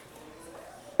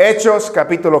Hechos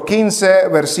capítulo 15,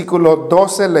 versículo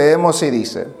 12, leemos y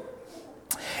dice: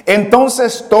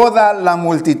 Entonces toda la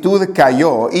multitud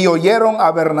cayó y oyeron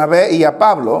a Bernabé y a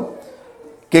Pablo,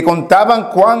 que contaban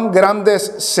cuán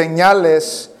grandes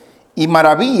señales y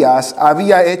maravillas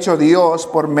había hecho Dios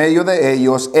por medio de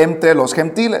ellos entre los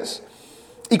gentiles.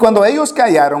 Y cuando ellos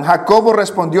callaron, Jacobo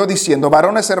respondió diciendo: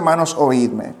 Varones hermanos,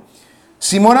 oídme.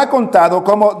 Simón ha contado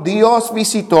cómo Dios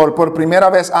visitó por primera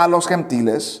vez a los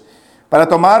gentiles para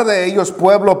tomar de ellos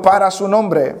pueblo para su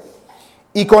nombre.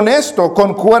 Y con esto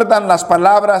concuerdan las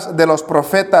palabras de los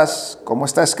profetas, como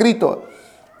está escrito: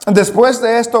 Después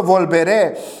de esto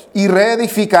volveré y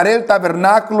reedificaré el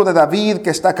tabernáculo de David que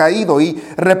está caído, y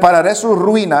repararé sus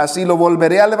ruinas y lo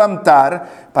volveré a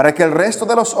levantar, para que el resto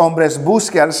de los hombres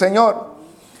busque al Señor,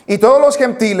 y todos los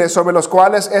gentiles sobre los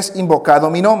cuales es invocado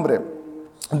mi nombre,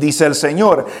 dice el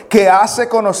Señor, que hace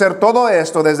conocer todo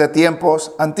esto desde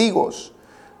tiempos antiguos.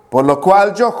 Por lo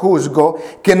cual yo juzgo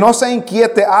que no se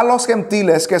inquiete a los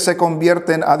gentiles que se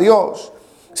convierten a Dios,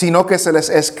 sino que se les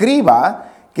escriba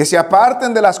que se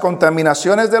aparten de las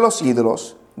contaminaciones de los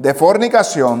ídolos, de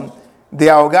fornicación, de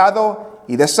ahogado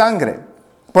y de sangre.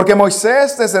 Porque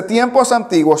Moisés desde tiempos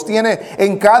antiguos tiene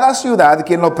en cada ciudad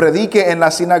quien lo predique en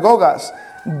las sinagogas,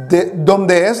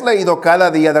 donde es leído cada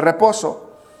día de reposo.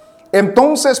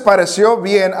 Entonces pareció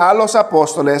bien a los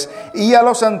apóstoles y a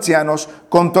los ancianos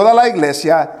con toda la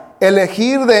iglesia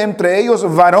elegir de entre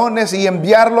ellos varones y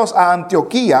enviarlos a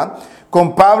Antioquía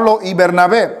con Pablo y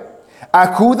Bernabé, a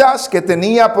Judas, que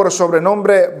tenía por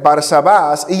sobrenombre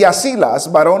Barsabás, y a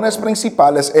Silas, varones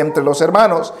principales entre los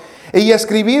hermanos, y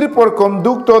escribir por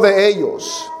conducto de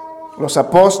ellos, los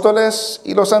apóstoles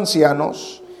y los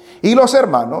ancianos y los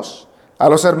hermanos, a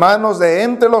los hermanos de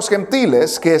entre los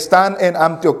gentiles que están en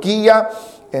Antioquía,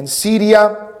 en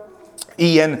Siria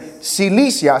y en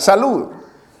Cilicia, salud.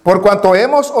 Por cuanto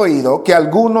hemos oído que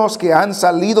algunos que han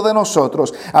salido de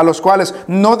nosotros, a los cuales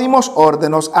no dimos orden,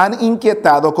 nos han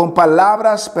inquietado con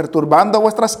palabras, perturbando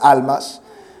vuestras almas,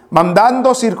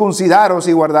 mandando circuncidaros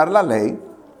y guardar la ley,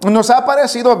 nos ha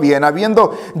parecido bien,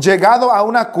 habiendo llegado a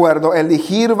un acuerdo,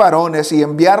 elegir varones y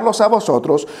enviarlos a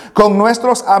vosotros con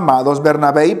nuestros amados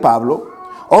Bernabé y Pablo,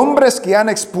 hombres que han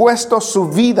expuesto su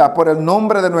vida por el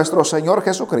nombre de nuestro Señor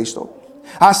Jesucristo.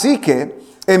 Así que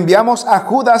enviamos a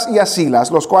Judas y a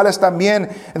Silas, los cuales también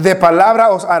de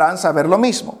palabra os harán saber lo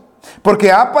mismo.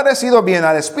 Porque ha parecido bien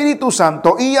al Espíritu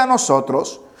Santo y a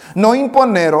nosotros no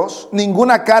imponeros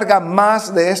ninguna carga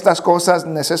más de estas cosas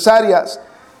necesarias,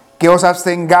 que os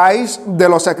abstengáis de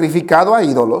lo sacrificado a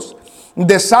ídolos,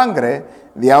 de sangre,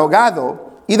 de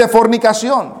ahogado y de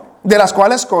fornicación, de las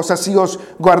cuales cosas si os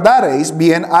guardareis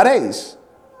bien haréis.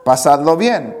 Pasadlo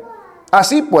bien.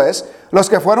 Así pues, los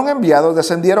que fueron enviados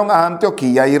descendieron a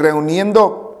Antioquía y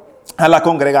reuniendo a la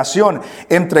congregación,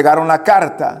 entregaron la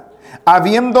carta,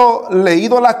 habiendo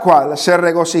leído la cual se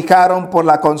regocijaron por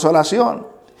la consolación.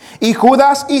 Y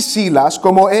Judas y Silas,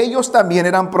 como ellos también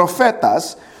eran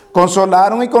profetas,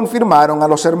 consolaron y confirmaron a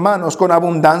los hermanos con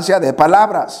abundancia de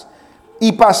palabras.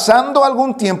 Y pasando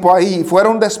algún tiempo ahí,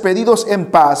 fueron despedidos en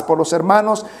paz por los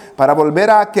hermanos para volver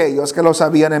a aquellos que los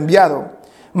habían enviado.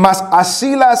 Mas a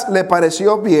Silas le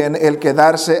pareció bien el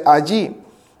quedarse allí.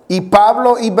 Y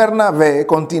Pablo y Bernabé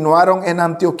continuaron en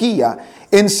Antioquía,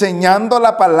 enseñando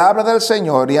la palabra del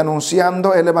Señor y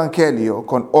anunciando el evangelio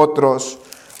con otros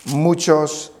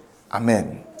muchos.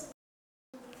 Amén.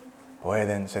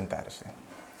 Pueden sentarse.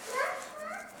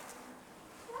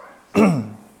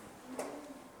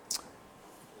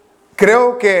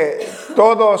 Creo que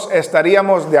todos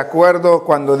estaríamos de acuerdo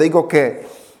cuando digo que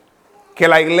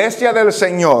la iglesia del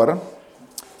Señor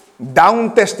da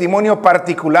un testimonio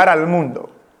particular al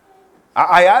mundo.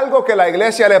 Hay algo que la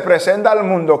iglesia le presenta al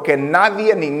mundo que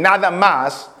nadie ni nada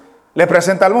más le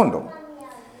presenta al mundo.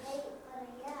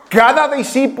 Cada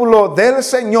discípulo del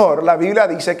Señor, la Biblia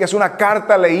dice que es una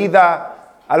carta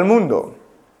leída al mundo.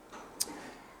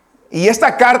 Y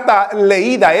esta carta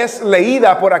leída es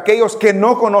leída por aquellos que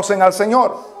no conocen al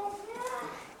Señor.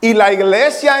 Y la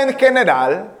iglesia en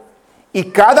general y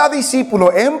cada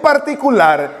discípulo en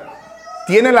particular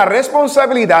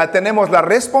tenemos la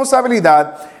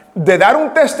responsabilidad de dar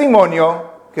un testimonio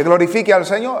que glorifique al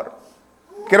Señor.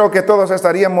 Creo que todos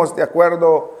estaríamos de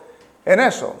acuerdo en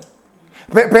eso.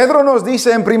 Pedro nos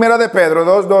dice en 1 de Pedro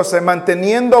 2:12,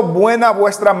 manteniendo buena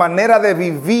vuestra manera de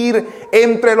vivir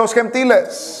entre los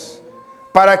gentiles,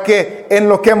 para que en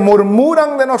lo que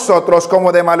murmuran de nosotros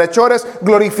como de malhechores,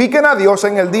 glorifiquen a Dios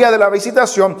en el día de la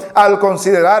visitación al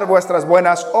considerar vuestras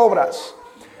buenas obras.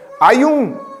 Hay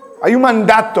un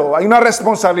mandato, hay una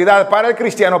responsabilidad para el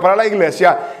cristiano, para la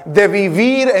iglesia, de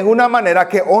vivir en una manera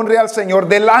que honre al Señor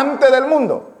delante del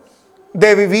mundo.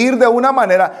 de vivir de una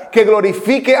manera que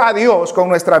glorifique a Dios con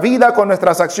nuestra vida, con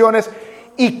nuestras acciones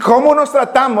y cómo nos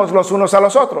tratamos los unos a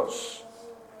los otros.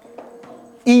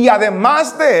 Y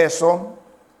además de eso,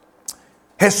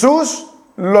 Jesús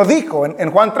lo dijo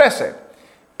en Juan 13,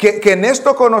 que en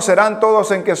esto conocerán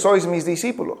todos en que sois mis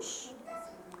discípulos.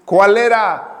 ¿Cuál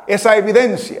era esa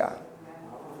evidencia?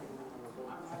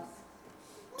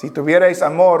 Si tuvierais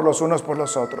amor los unos por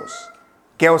los otros,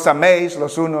 que os améis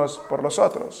los unos por los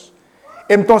otros.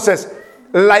 Entonces,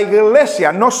 la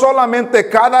iglesia, no solamente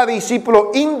cada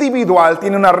discípulo individual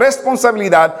tiene una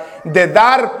responsabilidad de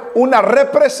dar una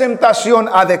representación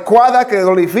adecuada que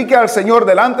glorifique al Señor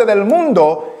delante del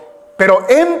mundo, pero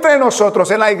entre nosotros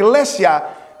en la iglesia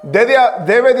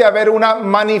debe de haber una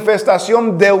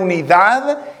manifestación de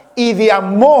unidad y de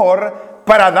amor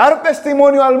para dar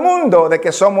testimonio al mundo de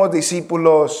que somos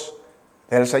discípulos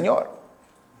del Señor.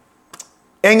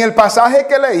 En el pasaje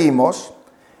que leímos,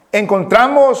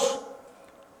 encontramos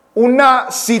una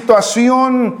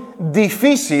situación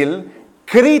difícil,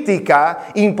 crítica,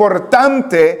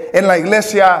 importante en la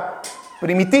iglesia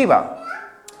primitiva.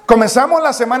 Comenzamos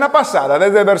la semana pasada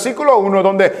desde el versículo 1,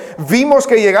 donde vimos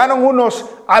que llegaron unos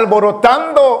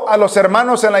alborotando a los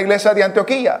hermanos en la iglesia de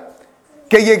Antioquía,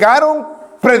 que llegaron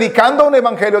predicando un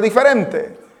evangelio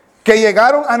diferente, que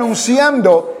llegaron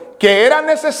anunciando que era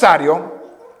necesario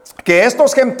que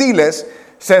estos gentiles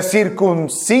se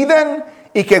circunciden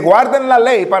y que guarden la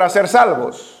ley para ser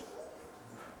salvos.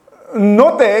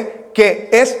 Note que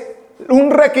es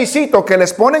un requisito que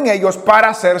les ponen ellos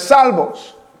para ser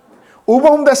salvos.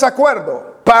 Hubo un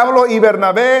desacuerdo. Pablo y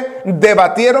Bernabé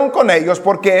debatieron con ellos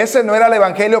porque ese no era el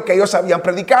evangelio que ellos habían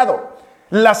predicado.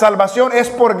 La salvación es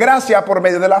por gracia, por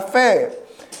medio de la fe.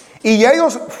 Y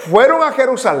ellos fueron a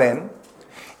Jerusalén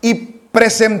y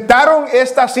presentaron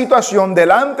esta situación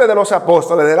delante de los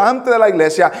apóstoles, delante de la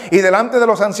iglesia y delante de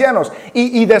los ancianos.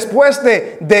 Y después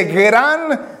de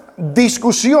gran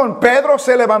discusión, Pedro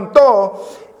se levantó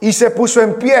y se puso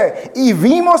en pie. Y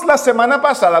vimos la semana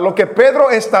pasada lo que Pedro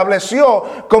estableció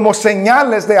como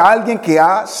señales de alguien que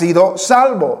ha sido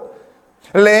salvo.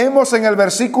 Leemos en el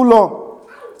versículo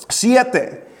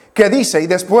 7. Que dice, y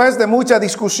después de mucha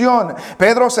discusión,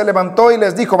 Pedro se levantó y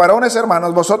les dijo: varones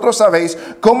hermanos, vosotros sabéis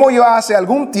cómo yo hace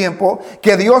algún tiempo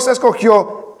que Dios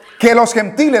escogió que los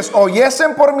gentiles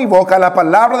oyesen por mi boca la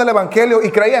palabra del evangelio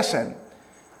y creyesen.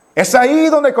 Es ahí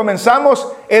donde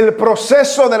comenzamos el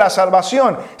proceso de la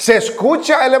salvación. Se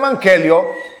escucha el evangelio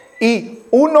y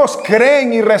unos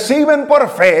creen y reciben por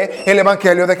fe el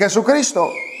evangelio de Jesucristo.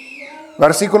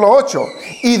 Versículo 8.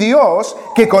 Y Dios,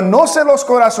 que conoce los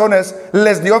corazones,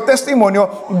 les dio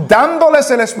testimonio, dándoles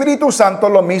el Espíritu Santo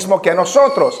lo mismo que a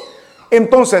nosotros.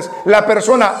 Entonces, la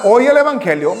persona oye el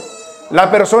evangelio, la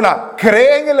persona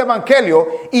cree en el evangelio,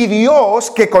 y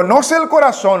Dios, que conoce el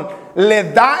corazón,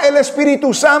 le da el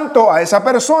Espíritu Santo a esa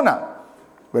persona.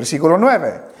 Versículo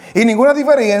 9. Y ninguna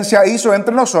diferencia hizo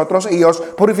entre nosotros y ellos,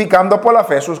 purificando por la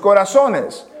fe sus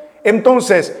corazones.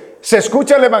 Entonces, se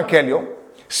escucha el evangelio,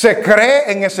 se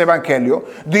cree en ese evangelio,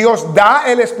 Dios da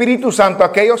el Espíritu Santo a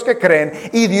aquellos que creen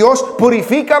y Dios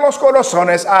purifica los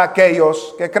corazones a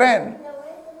aquellos que creen.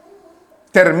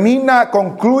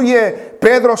 Concluye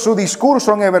Pedro su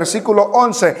discurso en el versículo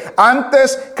 11.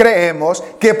 Antes creemos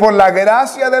que por la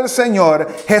gracia del Señor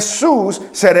Jesús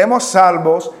seremos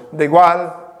salvos de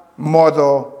igual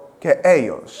modo que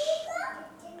ellos.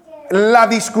 La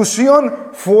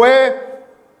discusión fue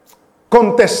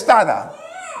contestada.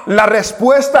 La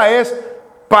respuesta es: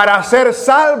 para ser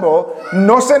salvo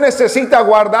no se necesita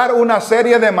guardar una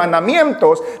serie de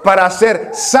mandamientos. Para ser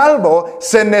salvo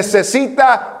se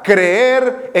necesita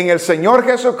creer en el Señor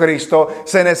Jesucristo.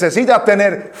 Se necesita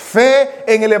tener fe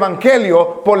en el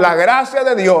evangelio por la gracia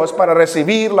de Dios para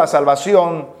recibir la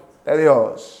salvación de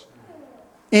Dios.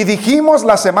 Y dijimos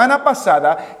la semana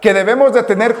pasada que debemos de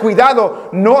tener cuidado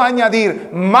no añadir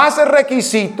más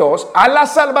requisitos a la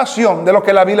salvación de lo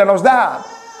que la Biblia nos da.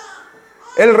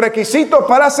 El requisito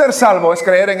para ser salvo es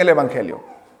creer en el evangelio.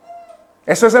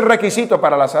 Eso es el requisito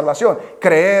para la salvación,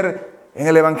 creer en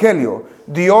el evangelio.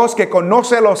 Dios, que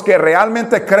conoce a los que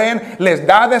realmente creen, les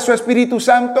da de su Espíritu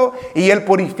Santo y Él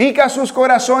purifica sus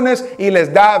corazones y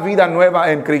les da vida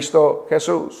nueva en Cristo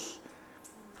Jesús.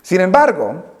 Sin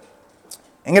embargo,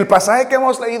 en el pasaje que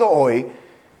hemos leído hoy,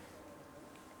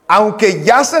 aunque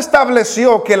ya se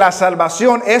estableció que la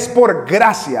salvación es por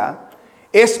gracia,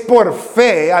 es por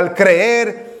fe al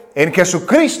creer en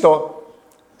Jesucristo,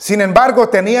 sin embargo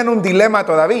tenían un dilema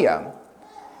todavía,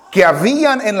 que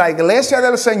habían en la iglesia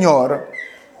del Señor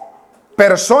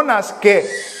personas que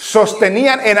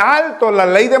sostenían en alto la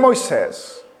ley de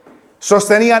Moisés,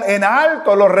 sostenían en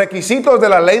alto los requisitos de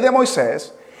la ley de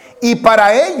Moisés, Y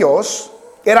para ellos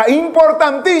era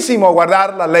importantísimo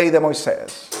guardar la ley de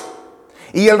Moisés.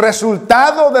 Y el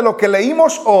resultado de lo que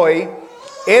leímos hoy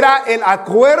era el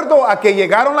acuerdo a que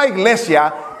llegaron la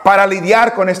iglesia para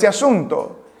lidiar con este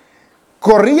asunto.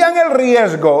 Corrían el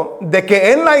riesgo de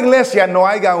que en la iglesia no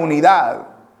haya unidad.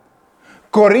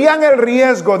 Corrían el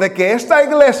riesgo de que esta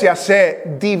iglesia se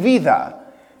divida.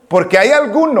 Porque hay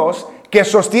algunos que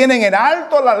sostienen en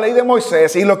alto la ley de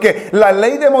Moisés y lo que la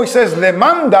ley de Moisés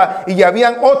demanda, y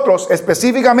habían otros,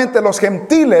 específicamente los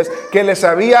gentiles, que les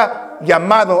había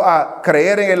llamado a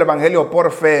creer en el evangelio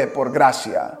por fe, por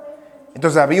gracia.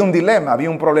 Entonces había un dilema, había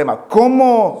un problema.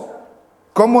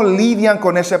 ¿Cómo lidian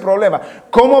con ese problema?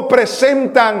 ¿Cómo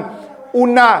presentan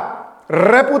una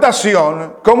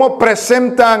reputación? ¿Cómo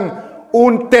presentan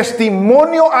un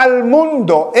testimonio al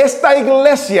mundo esta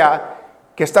iglesia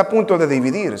que está a punto de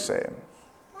dividirse?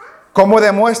 ¿Cómo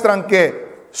demuestran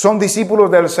que son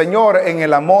discípulos del Señor en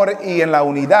el amor y en la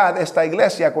unidad esta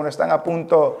iglesia cuando están a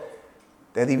punto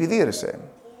de dividirse?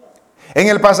 En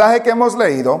el pasaje que hemos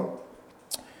leído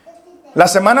la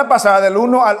semana pasada, del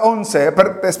 1 al 11,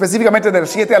 específicamente del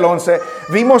 7 al 11,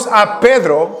 vimos a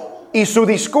Pedro y su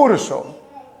discurso.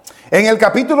 En el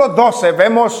capítulo 12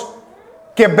 vemos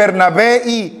que Bernabé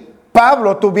y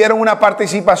Pablo tuvieron una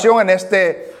participación en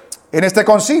este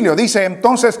concilio. Dice: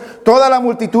 entonces toda la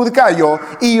multitud cayó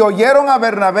y oyeron a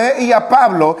Bernabé y a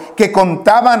Pablo que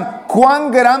contaban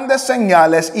cuán grandes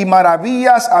señales y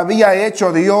maravillas había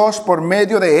hecho Dios por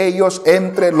medio de ellos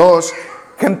entre los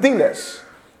gentiles.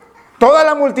 Toda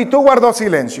la multitud guardó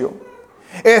silencio,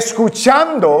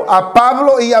 escuchando a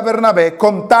Pablo y a Bernabé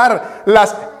contar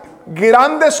las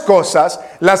grandes cosas,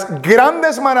 las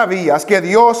grandes maravillas que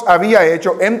Dios había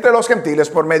hecho entre los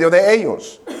gentiles por medio de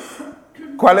ellos.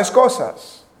 ¿Cuáles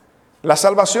cosas? La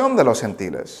salvación de los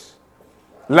gentiles,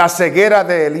 la ceguera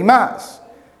de Elimas,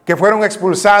 que fueron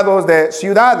expulsados de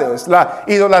ciudades, la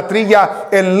idolatría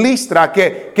en Listra,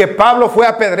 que Pablo fue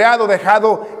apedreado,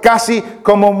 dejado casi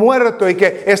como muerto, y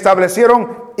que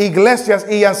establecieron iglesias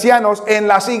y ancianos en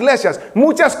las iglesias.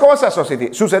 Muchas cosas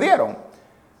sucedieron,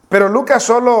 pero Lucas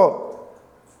solo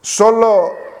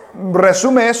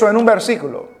resume eso en un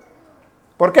versículo.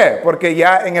 ¿Por qué? Porque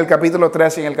ya en el capítulo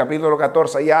 13 y en el capítulo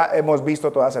 14 ya hemos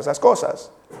visto todas esas cosas.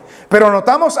 Pero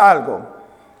notamos algo.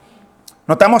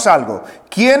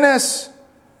 ¿Quién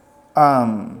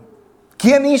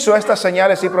hizo estas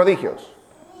señales y prodigios?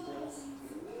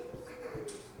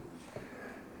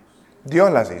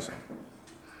 Dios las hizo.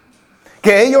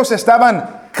 Que ellos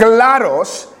estaban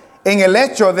claros en el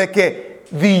hecho de que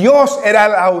Dios era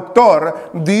el autor,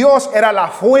 Dios era la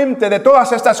fuente de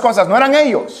todas estas cosas, no eran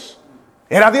ellos,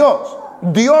 era Dios.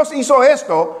 Dios hizo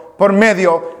esto por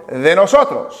medio de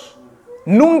nosotros.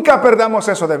 Nunca perdamos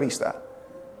eso de vista.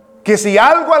 Que si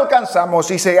algo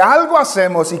alcanzamos y si algo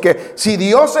hacemos y que si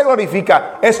Dios se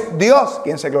glorifica, es Dios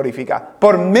quien se glorifica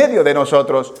por medio de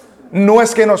nosotros. No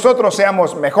es que nosotros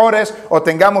seamos mejores o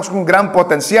tengamos un gran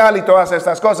potencial y todas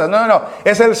estas cosas. No.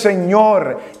 Es el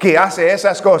Señor que hace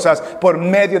esas cosas por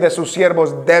medio de sus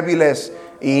siervos débiles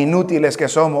e inútiles que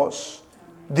somos.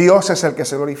 Dios es el que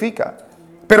se glorifica.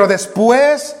 Pero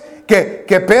después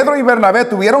que Pedro y Bernabé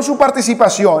tuvieron su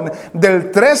participación, del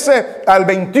 13 al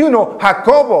 21,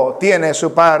 Jacobo tiene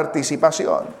su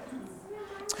participación.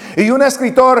 Y un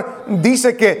escritor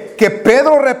dice que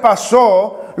Pedro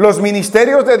repasó los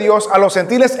ministerios de Dios a los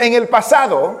gentiles en el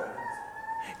pasado,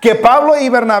 que Pablo y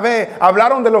Bernabé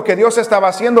hablaron de lo que Dios estaba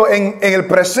haciendo en el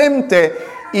presente,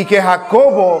 y que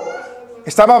Jacobo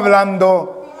estaba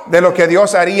hablando de lo que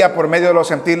Dios haría por medio de los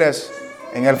gentiles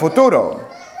en el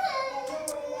futuro.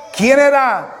 ¿Quién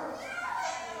era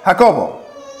Jacobo?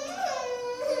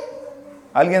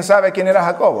 ¿Alguien sabe quién era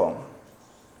Jacobo?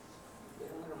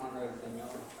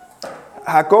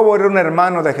 Jacobo era un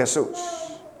hermano de Jesús.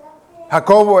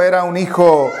 Jacobo era un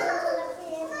hijo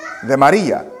de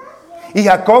María. Y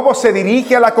Jacobo se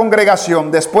dirige a la congregación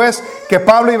después que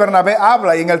Pablo y Bernabé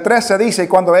hablan. Y en el 13 dice: y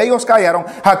cuando ellos callaron,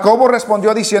 Jacobo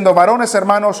respondió diciendo: varones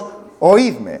hermanos,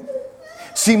 oídme.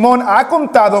 Simón ha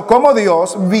contado cómo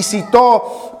Dios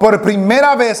visitó por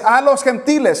primera vez a los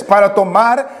gentiles para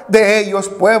tomar de ellos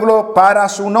pueblo para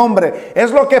su nombre.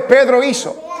 Es lo que Pedro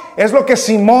hizo. Es lo que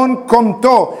Simón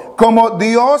contó, como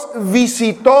Dios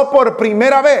visitó por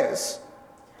primera vez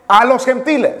a los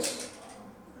gentiles.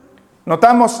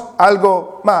 Notamos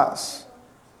algo más.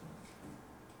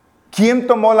 ¿Quién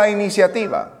tomó la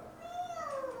iniciativa?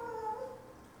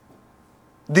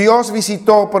 Dios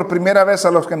visitó por primera vez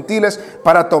a los gentiles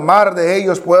para tomar de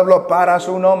ellos pueblo para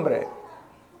su nombre.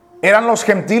 ¿Eran los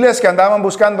gentiles que andaban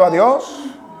buscando a Dios?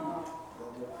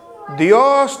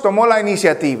 Dios tomó la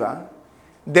iniciativa.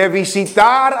 de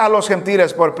visitar a los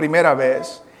gentiles por primera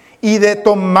vez y de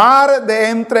tomar de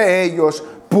entre ellos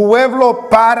pueblo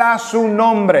para su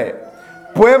nombre,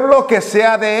 pueblo que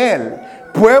sea de Él,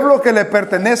 pueblo que le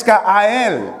pertenezca a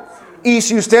Él. Y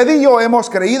si usted y yo hemos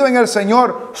creído en el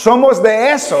Señor, somos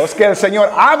de esos que el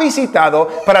Señor ha visitado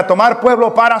para tomar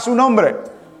pueblo para su nombre.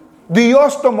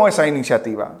 Dios tomó esa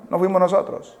iniciativa, no fuimos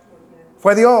nosotros,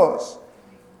 fue Dios.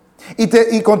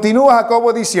 Y continúa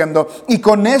Jacobo diciendo, y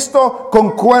con esto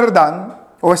concuerdan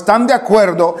o están de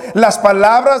acuerdo las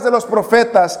palabras de los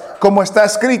profetas, como está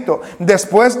escrito: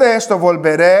 después de esto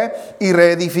volveré y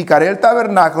reedificaré el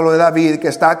tabernáculo de David que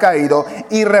está caído,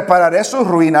 y repararé sus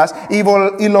ruinas y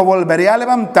lo volveré a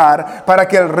levantar, para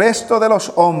que el resto de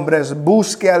los hombres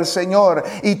busque al Señor,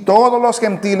 y todos los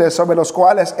gentiles sobre los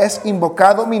cuales es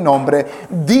invocado mi nombre,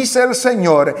 dice el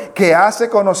Señor, que hace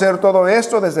conocer todo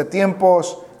esto desde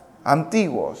tiempos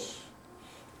antiguos.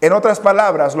 En otras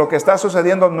palabras, lo que está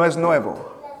sucediendo no es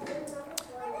nuevo.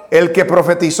 El que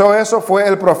profetizó eso fue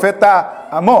el profeta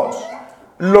Amós.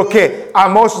 Lo que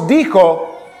Amós dijo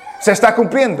se está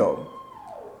cumpliendo.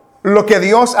 Lo que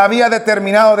Dios había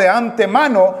determinado de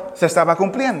antemano se estaba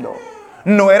cumpliendo.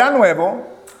 No era nuevo,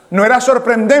 no era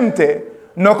sorprendente,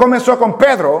 no comenzó con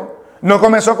Pedro, no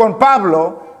comenzó con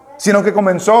Pablo, sino que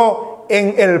comenzó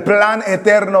en el plan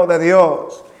eterno de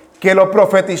Dios, que lo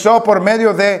profetizó por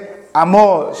medio de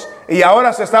Amós, y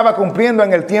ahora se estaba cumpliendo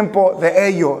en el tiempo de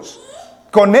ellos.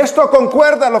 Con esto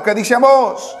concuerda lo que dice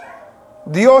Amós.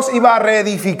 Dios iba a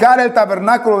reedificar el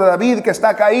tabernáculo de David que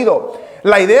está caído.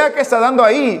 La idea que está dando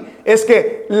ahí es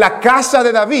que la casa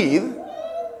de David,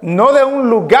 no de un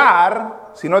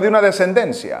lugar, sino de una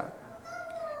descendencia.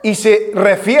 Y se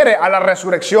refiere a la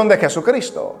resurrección de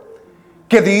Jesucristo.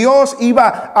 Que Dios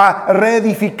iba a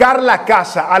reedificar la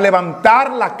casa, a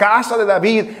levantar la casa de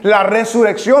David, la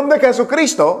resurrección de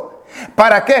Jesucristo.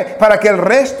 ¿Para qué? Para que el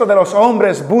resto de los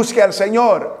hombres busque al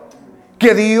Señor.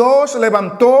 Que Dios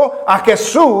levantó a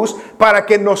Jesús para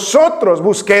que nosotros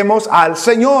busquemos al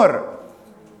Señor.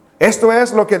 Esto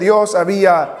es lo que Dios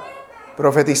había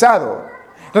profetizado.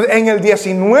 Entonces, en el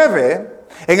 19,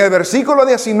 en el versículo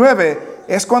 19,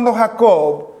 es cuando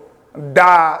Jacob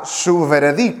da su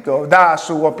veredicto, da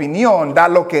su opinión, da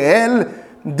lo que él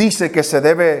dice que se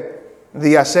debe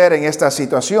de hacer en esta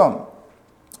situación.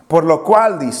 Por lo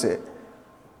cual dice: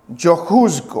 yo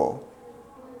juzgo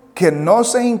que no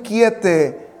se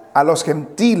inquiete a los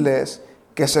gentiles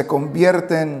que se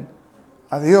convierten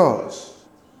a Dios.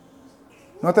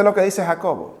 Note lo que dice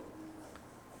Jacobo.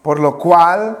 Por lo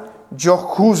cual yo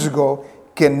juzgo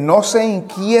que no se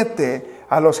inquiete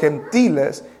a los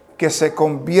gentiles que se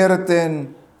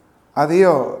convierten a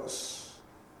Dios.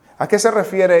 ¿A qué se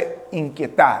refiere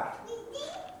inquietar?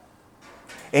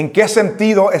 ¿En qué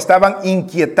sentido estaban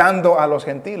inquietando a los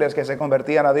gentiles que se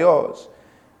convertían a Dios?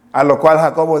 A lo cual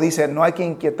Jacobo dice, no hay que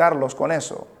inquietarlos con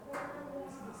eso.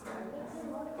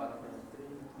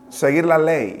 Seguir la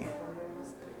ley,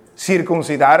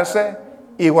 circuncidarse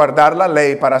y guardar la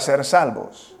ley para ser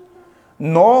salvos.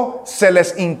 No se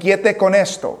les inquiete con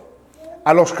esto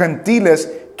a los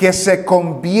gentiles que se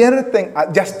convierten,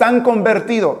 ya están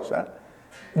convertidos,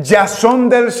 ya son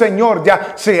del Señor,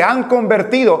 ya se han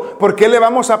convertido. ¿Por qué le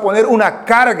vamos a poner una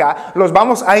carga? Los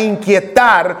vamos a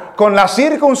inquietar con la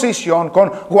circuncisión,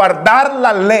 con guardar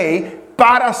la ley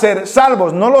para ser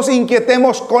salvos. No los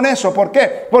inquietemos con eso. ¿Por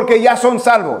qué? Porque ya son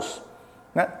salvos.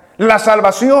 La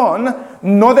salvación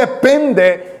no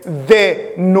depende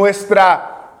de nuestra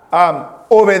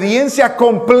obediencia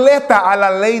completa a la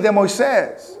ley de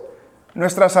Moisés.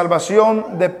 Nuestra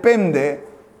salvación depende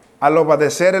al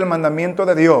obedecer el mandamiento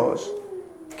de Dios,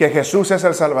 que Jesús es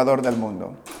el Salvador del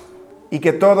mundo y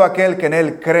que todo aquel que en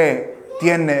Él cree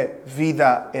tiene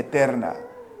vida eterna.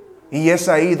 Y es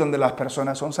ahí donde las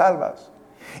personas son salvas.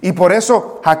 Y por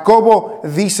eso Jacobo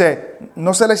dice,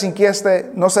 no se les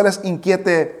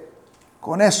inquiete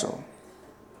con eso,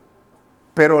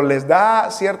 pero les da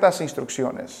ciertas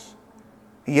instrucciones.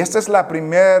 Y esta es la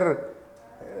primera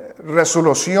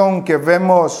resolución que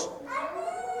vemos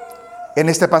en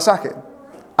este pasaje.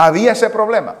 Había ese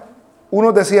problema.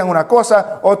 Unos decían una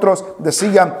cosa, otros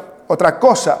decían otra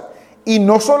cosa. Y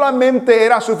no solamente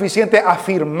era suficiente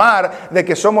afirmar de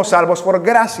que somos salvos por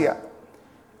gracia.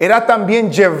 Era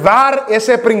también llevar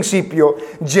ese principio,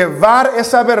 llevar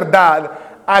esa verdad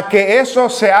a que eso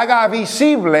se haga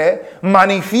visible,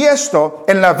 manifiesto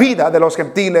en la vida de los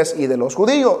gentiles y de los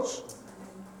judíos.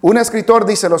 Un escritor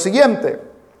dice lo siguiente: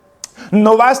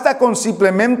 no basta con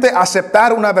simplemente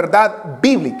aceptar una verdad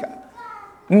bíblica.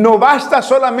 No basta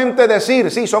solamente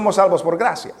decir, sí, somos salvos por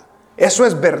gracia. Eso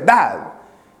es verdad.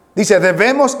 Dice,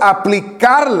 debemos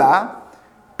aplicarla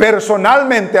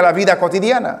personalmente a la vida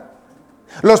cotidiana.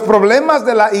 Los problemas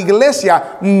de la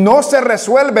iglesia no se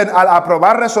resuelven al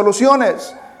aprobar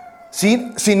resoluciones,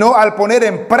 sino al poner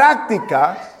en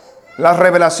práctica las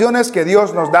revelaciones que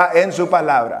Dios nos da en su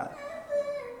palabra.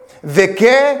 ¿De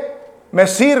qué me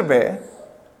sirve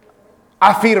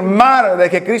afirmar de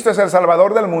que Cristo es el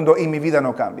Salvador del mundo y mi vida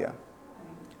no cambia?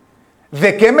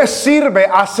 ¿De qué me sirve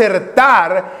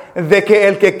acertar de que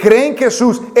el que cree en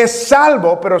Jesús es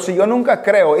salvo, pero si yo nunca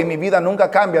creo y mi vida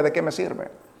nunca cambia, ¿de qué me sirve?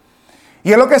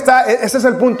 Y es lo que ese es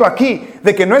el punto aquí,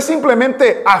 de que no es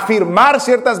simplemente afirmar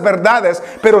ciertas verdades,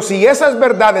 pero si esas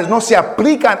verdades no se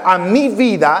aplican a mi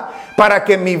vida, para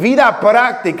que mi vida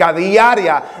práctica,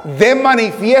 diaria, dé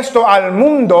manifiesto al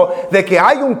mundo de que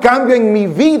hay un cambio en mi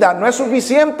vida, no es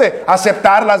suficiente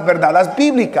aceptar las verdades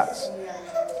bíblicas.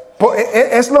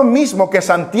 Es lo mismo que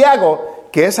Santiago,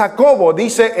 que es Jacobo,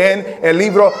 dice en el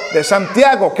libro de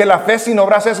Santiago, que la fe sin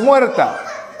obras es muerta.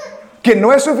 Que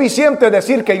no es suficiente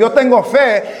decir que yo tengo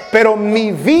fe, pero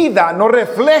mi vida no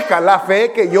refleja la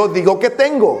fe que yo digo que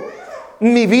tengo.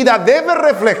 Mi vida debe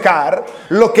reflejar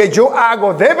lo que yo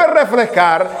hago, debe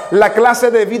reflejar la clase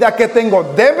de vida que tengo,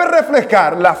 debe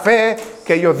reflejar la fe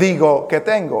que yo digo que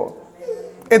tengo.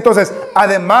 Entonces,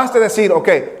 además de decir, ok,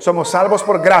 somos salvos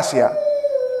por gracia,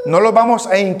 no los vamos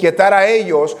a inquietar a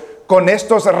ellos con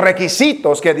estos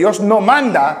requisitos que Dios no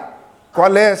manda.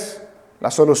 ¿Cuál es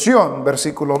la solución?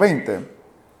 Versículo 20.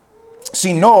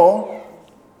 Sino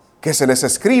que se les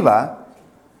escriba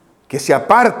que se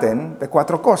aparten de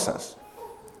 4 cosas: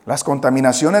 las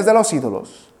contaminaciones de los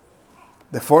ídolos,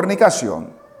 de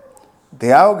fornicación,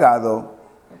 de ahogado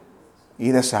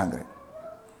y de sangre.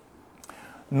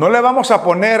 No le vamos a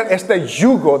poner este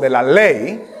yugo de la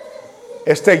ley,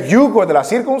 este yugo de la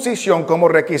circuncisión como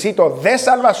requisito de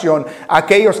salvación a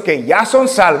aquellos que ya son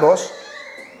salvos,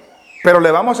 pero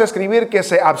le vamos a escribir que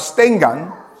se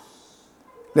abstengan,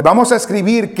 le vamos a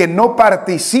escribir que no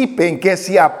participen, que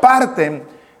se aparten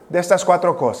de estas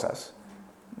 4 cosas: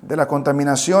 de las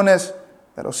contaminaciones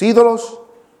de los ídolos,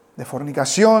 de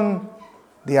fornicación,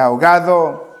 de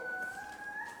ahogado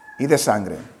y de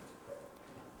sangre.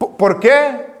 ¿Por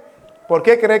qué? ¿Por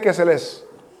qué cree que se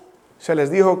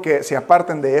les dijo que se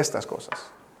aparten de estas cosas?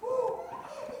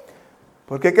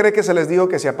 ¿Por qué cree que se les dijo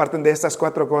que se aparten de estas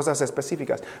 4 cosas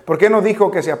específicas? ¿Por qué no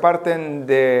dijo que se aparten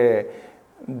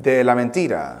de la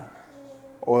mentira,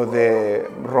 o de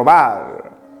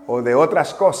robar, o de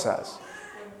otras cosas?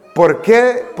 ¿Por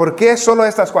qué solo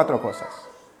estas 4 cosas?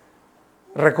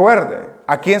 Recuerde,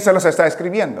 ¿a quién se los está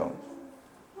escribiendo?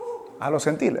 A los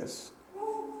gentiles.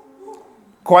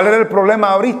 ¿Cuál era el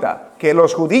problema ahorita? Que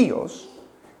los judíos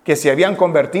que se habían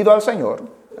convertido al Señor,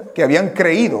 que habían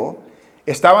creído,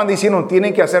 estaban diciendo,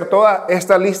 tienen que hacer toda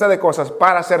esta lista de cosas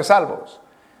para ser salvos.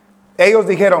 Ellos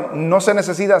dijeron, no se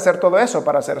necesita hacer todo eso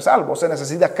para ser salvos, se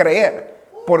necesita creer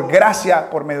por gracia,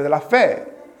 por medio de la fe.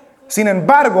 Sin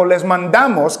embargo, les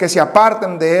mandamos que se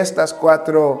aparten de estas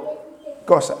 4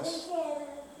 cosas.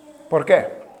 ¿Por qué?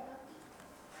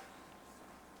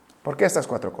 ¿Por qué estas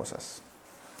 4 cosas?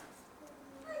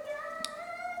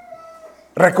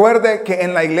 Recuerde que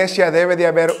en la iglesia debe de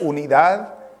haber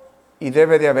unidad y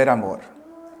debe de haber amor.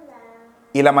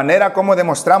 Y la manera como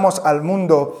demostramos al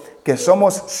mundo que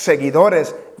somos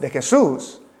seguidores de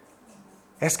Jesús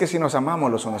es que si nos amamos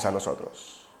los unos a los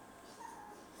otros.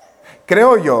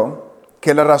 Creo yo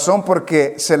que la razón por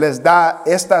que se les da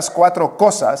estas 4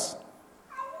 cosas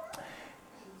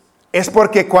es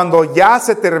porque cuando ya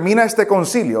se termina este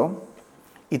concilio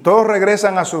y todos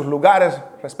regresan a sus lugares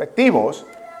respectivos,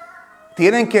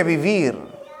 tienen que vivir.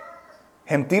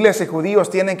 Gentiles y judíos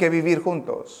tienen que vivir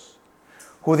juntos.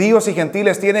 Judíos y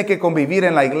gentiles tienen que convivir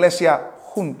en la iglesia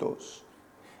juntos.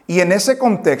 Y en ese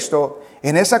contexto,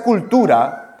 en esa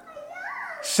cultura,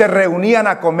 se reunían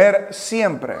a comer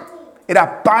siempre.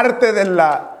 Era parte de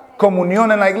la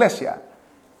comunión en la iglesia.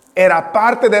 Era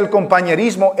parte del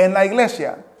compañerismo en la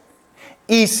iglesia.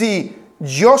 Y si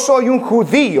yo soy un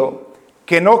judío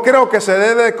que no creo que se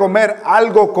debe comer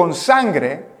algo con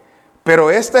sangre,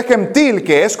 pero este gentil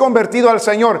que es convertido al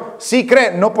Señor sí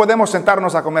cree, no podemos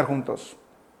sentarnos a comer juntos.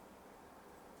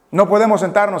 No podemos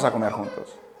sentarnos a comer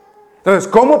juntos. Entonces,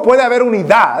 ¿cómo puede haber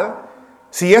unidad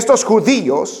si estos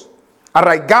judíos,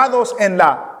 arraigados en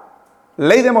la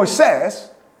ley de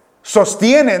Moisés,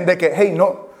 sostienen de que, hey,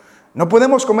 no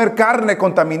podemos comer carne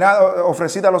contaminada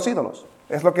ofrecida a los ídolos?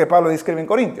 Es lo que Pablo describe en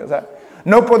Corintios.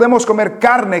 No podemos comer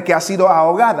carne que ha sido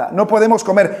ahogada. No podemos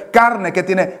comer carne que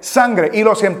tiene sangre. Y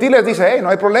los gentiles dicen, hey, no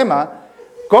hay problema.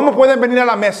 ¿Cómo pueden venir a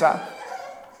la mesa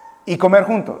y comer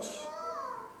juntos?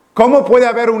 ¿Cómo puede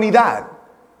haber unidad?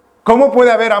 ¿Cómo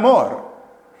puede haber amor?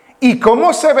 ¿Y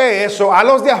cómo se ve eso a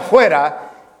los de afuera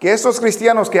que esos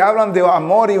cristianos que hablan de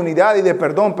amor y unidad y de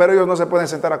perdón, pero ellos no se pueden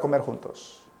sentar a comer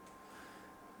juntos.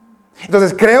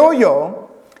 Entonces creo yo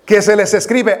que se les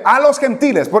escribe a los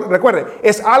gentiles, recuerden,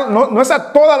 no es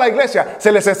a toda la iglesia,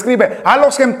 se les escribe a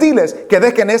los gentiles que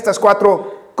dejen estas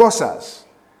 4 cosas.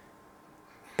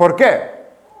 ¿Por qué?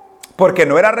 Porque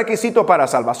no era requisito para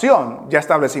salvación, ya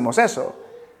establecimos eso,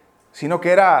 sino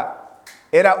que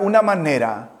era una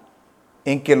manera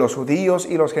en que los judíos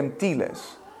y los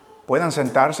gentiles puedan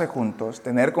sentarse juntos,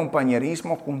 tener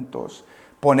compañerismo juntos,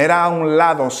 poner a un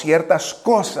lado ciertas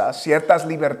cosas, ciertas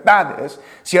libertades,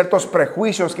 ciertos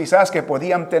prejuicios quizás que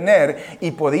podían tener,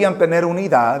 y podían tener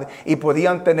unidad y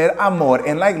podían tener amor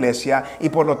en la iglesia, y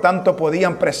por lo tanto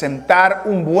podían presentar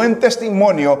un buen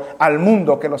testimonio al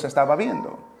mundo que los estaba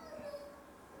viendo.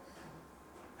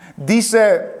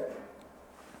 Dice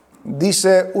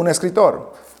un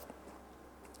escritor: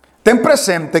 ten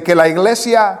presente que la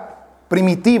iglesia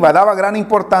primitiva daba gran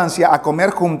importancia a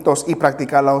comer juntos y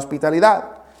practicar la hospitalidad.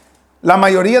 La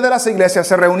mayoría de las iglesias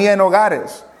se reunían en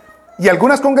hogares, y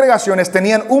algunas congregaciones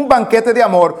tenían un banquete de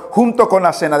amor junto con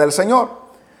la cena del Señor.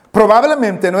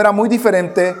 Probablemente no era muy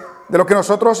diferente de lo que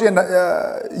nosotros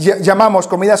llamamos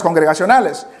comidas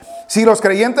congregacionales. Si los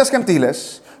creyentes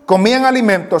gentiles comían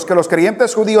alimentos que los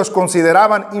creyentes judíos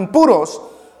consideraban impuros,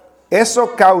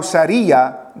 eso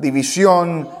causaría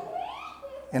división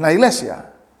en la iglesia.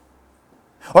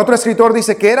 Otro escritor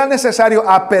dice que era necesario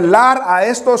apelar a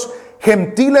estos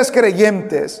gentiles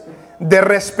creyentes de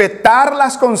respetar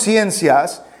las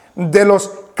conciencias de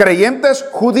los creyentes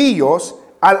judíos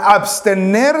al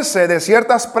abstenerse de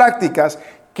ciertas prácticas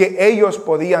que ellos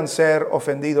podían ser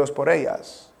ofendidos por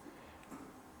ellas.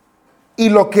 Y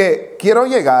lo que quiero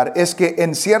llegar es que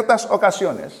en ciertas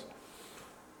ocasiones,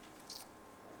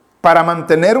 para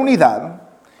mantener unidad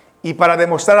y para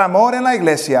demostrar amor en la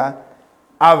iglesia,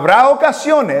 habrá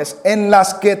ocasiones en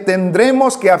las que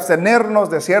tendremos que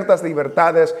abstenernos de ciertas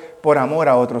libertades por amor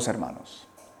a otros hermanos.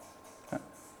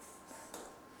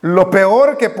 Lo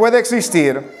peor que puede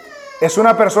existir es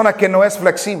una persona que no es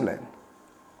flexible,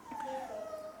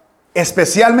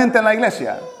 especialmente en la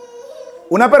iglesia.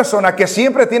 Una persona que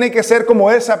siempre tiene que ser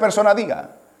como esa persona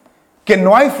diga, que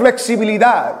no hay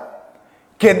flexibilidad,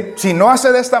 que si no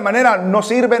hace de esta manera no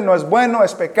sirve, no es bueno,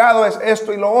 es pecado, es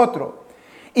esto y lo otro.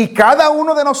 Y cada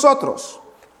uno de nosotros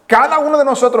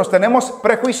tenemos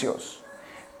prejuicios.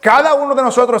 Cada uno de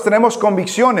nosotros tenemos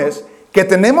convicciones que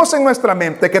tenemos en nuestra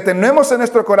mente, que tenemos en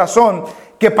nuestro corazón,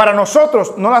 que para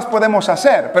nosotros no las podemos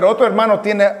hacer, pero otro hermano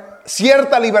tiene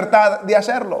cierta libertad de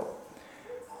hacerlo.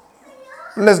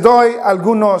 Les doy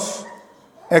algunos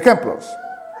ejemplos.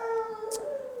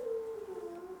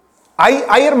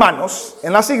 Hay hermanos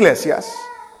en las iglesias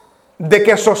de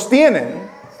que sostienen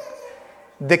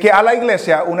de que a la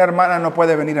iglesia una hermana no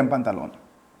puede venir en pantalón.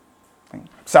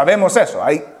 Sabemos eso.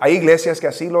 Hay iglesias que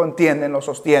así lo entienden, lo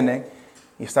sostienen,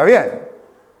 y está bien.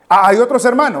 Hay otros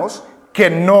hermanos que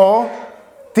no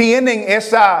tienen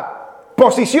esa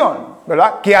posición,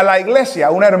 ¿verdad? Que a la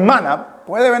iglesia una hermana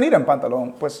puede venir en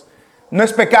pantalón, pues no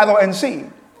es pecado en sí.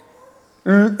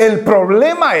 El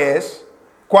problema es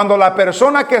cuando la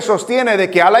persona que sostiene de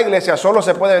que a la iglesia solo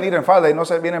se puede venir en falda y no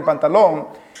se viene en pantalón,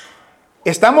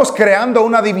 estamos creando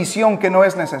una división que no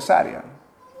es necesaria.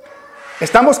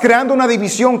 Estamos creando una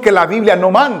división que la Biblia no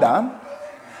manda,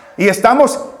 y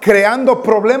estamos creando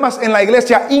problemas en la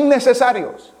iglesia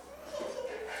innecesarios.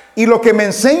 Y lo que me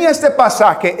enseña este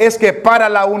pasaje es que para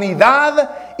la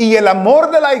unidad y el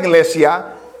amor de la iglesia,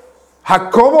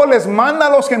 Jacobo les manda a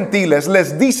los gentiles,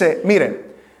 les dice,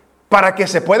 miren, para que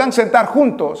se puedan sentar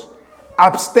juntos,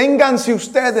 absténganse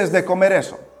ustedes de comer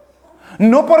eso.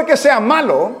 No porque sea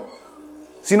malo,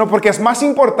 sino porque es más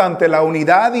importante la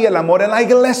unidad y el amor en la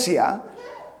iglesia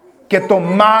que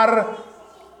tomar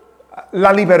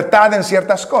la libertad en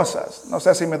ciertas cosas. No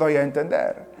sé si me doy a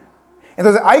entender.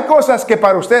 Entonces, hay cosas que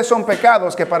para ustedes son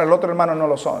pecados que para el otro hermano no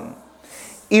lo son.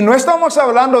 Y no estamos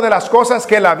hablando de las cosas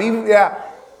que la Biblia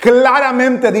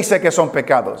claramente dice que son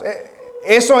pecados.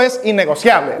 Eso es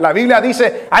innegociable. La Biblia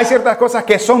dice, hay ciertas cosas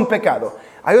que son pecado.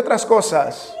 Hay otras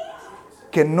cosas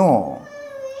que no.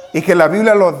 Y que la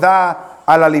Biblia los da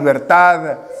a la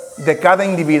libertad de cada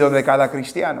individuo, de cada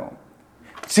cristiano.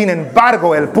 Sin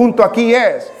embargo, el punto aquí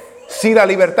es, si la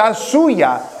libertad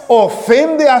suya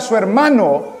ofende a su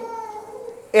hermano,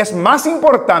 es más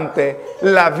importante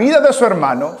la vida de su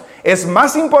hermano, es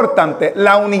más importante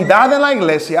la unidad en la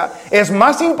iglesia, es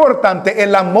más importante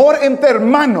el amor entre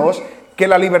hermanos que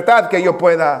la libertad que yo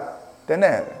pueda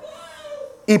tener.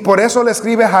 Y por eso le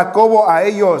escribe Jacobo a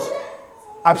ellos,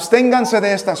 absténganse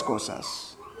de estas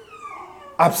cosas.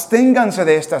 Absténganse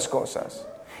de estas cosas.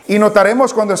 Y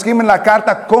notaremos cuando escriben la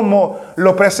carta cómo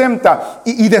lo presenta.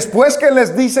 Y después que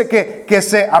les dice que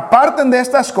se aparten de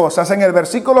estas cosas, en el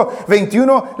versículo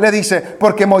 21 le dice,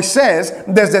 porque Moisés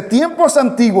desde tiempos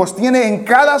antiguos tiene en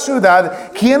cada ciudad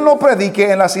quien lo predique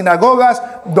en las sinagogas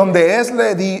donde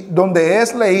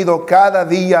es leído cada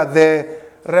día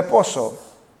de reposo.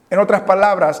 En otras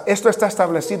palabras, esto está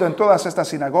establecido en todas estas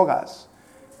sinagogas.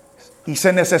 Y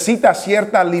se necesita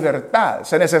cierta libertad,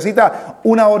 se necesita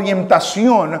una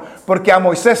orientación, porque a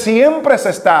Moisés siempre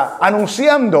se está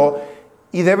anunciando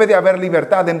y debe de haber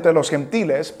libertad entre los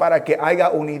gentiles para que haya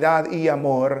unidad y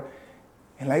amor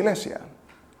en la iglesia.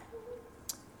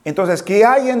 Entonces, ¿qué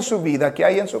hay en su vida, qué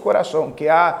hay en su corazón,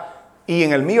 y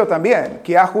en el mío también,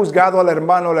 que ha juzgado al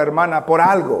hermano o la hermana por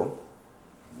algo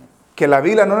que la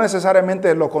Biblia no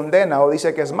necesariamente lo condena o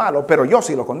dice que es malo, pero yo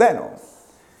sí lo condeno?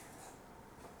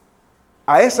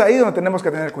 Es ahí donde tenemos que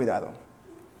tener cuidado.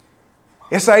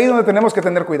 Es ahí donde tenemos que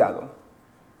tener cuidado.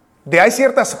 Hay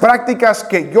ciertas prácticas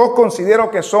que yo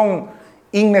considero que son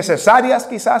innecesarias,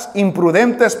 quizás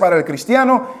imprudentes para el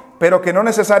cristiano, pero que no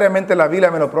necesariamente la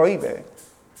Biblia me lo prohíbe.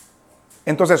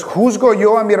 Entonces, ¿juzgo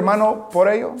yo a mi hermano por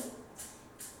ello?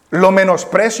 ¿Lo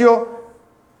menosprecio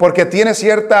porque tiene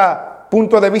cierto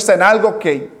punto de vista en algo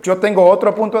que yo tengo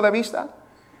otro punto de vista?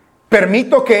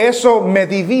 ¿Permito que eso me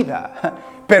divida?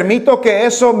 Permito que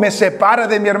eso me separe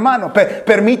de mi hermano.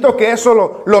 Permito que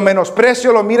eso lo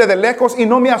menosprecio, lo mire de lejos y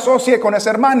no me asocie con ese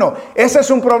hermano. Ese es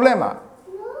un problema.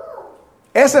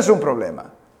 Ese es un problema.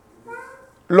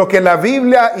 Lo que la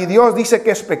Biblia y Dios dice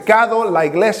que es pecado, la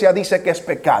iglesia dice que es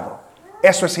pecado.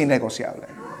 Eso es innegociable.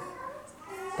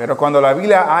 Pero cuando la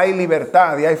Biblia hay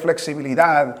libertad y hay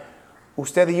flexibilidad,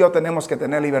 usted y yo tenemos que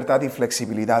tener libertad y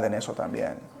flexibilidad en eso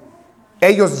también.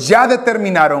 Ellos ya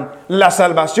determinaron, la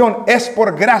salvación es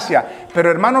por gracia. Pero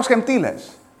hermanos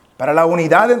gentiles, para la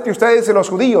unidad entre ustedes y los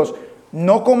judíos,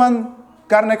 no coman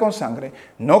carne con sangre,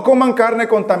 no coman carne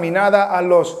contaminada a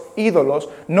los ídolos,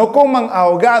 no coman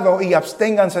ahogado y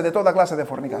absténganse de toda clase de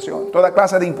fornicación, toda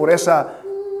clase de impureza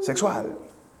sexual.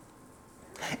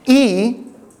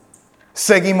 Y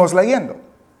seguimos leyendo.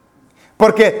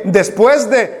 Porque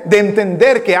después de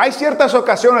entender que hay ciertas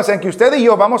ocasiones en que usted y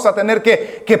yo vamos a tener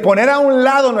que poner a un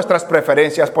lado nuestras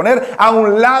preferencias, poner a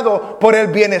un lado por el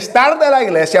bienestar de la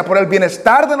iglesia, por el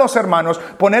bienestar de los hermanos,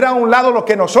 poner a un lado lo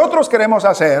que nosotros queremos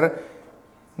hacer,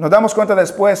 nos damos cuenta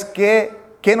después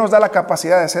que nos da la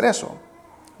capacidad de hacer eso.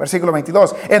 Versículo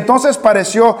 22. Entonces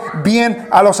pareció bien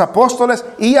a los apóstoles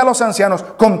y a los ancianos,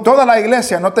 con toda la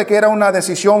iglesia, note que era una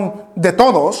decisión de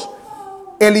todos,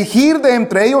 elegir de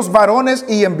entre ellos varones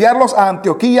y enviarlos a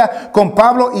Antioquía con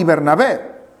Pablo y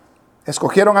Bernabé.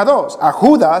 Escogieron a dos, a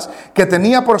Judas, que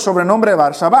tenía por sobrenombre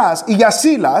Barsabás, y a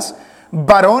Silas,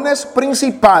 varones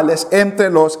principales entre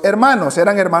los hermanos.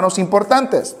 Eran hermanos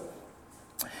importantes.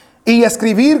 Y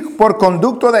escribir por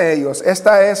conducto de ellos.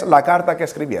 Esta es la carta que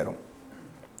escribieron.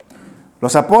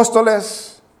 Los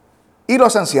apóstoles y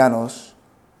los ancianos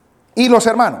y los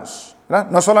hermanos, ¿verdad?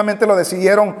 No solamente lo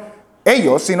decidieron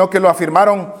ellos, sino que lo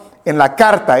afirmaron en la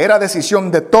carta. Era decisión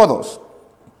de todos.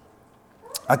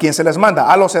 ¿A quién se les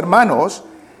manda? A los hermanos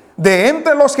de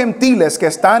entre los gentiles que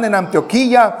están en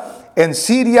Antioquía, en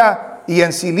Siria y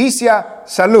en Cilicia,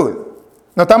 salud.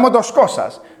 Notamos dos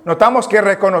cosas. Notamos que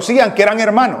reconocían que eran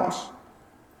hermanos.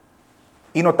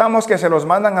 Y notamos que se los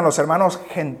mandan a los hermanos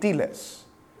gentiles.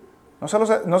 No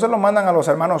se lo mandan a los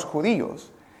hermanos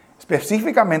judíos.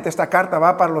 Específicamente esta carta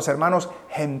va para los hermanos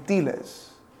gentiles.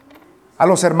 A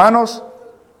los hermanos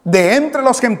de entre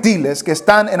los gentiles que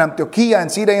están en Antioquía, en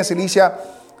Siria y en Cilicia,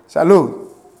 salud.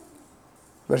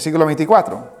 Versículo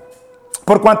 24.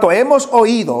 Por cuanto hemos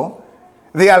oído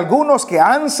de algunos que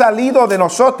han salido de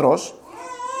nosotros,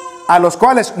 a los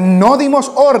cuales no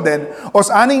dimos orden,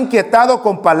 os han inquietado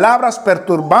con palabras,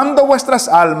 perturbando vuestras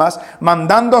almas,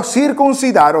 mandando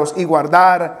circuncidaros y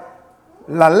guardar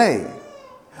la ley.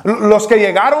 Los que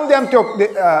llegaron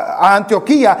a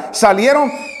Antioquía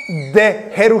salieron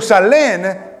de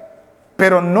Jerusalén,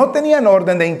 pero no tenían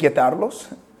orden de inquietarlos.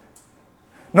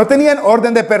 No tenían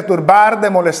orden de perturbar, de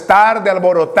molestar, de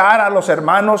alborotar a los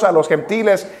hermanos, a los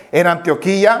gentiles en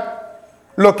Antioquía.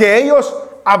 Lo que ellos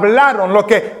hablaron, lo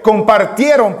que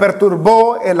compartieron,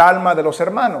 perturbó el alma de los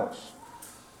hermanos.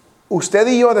 Usted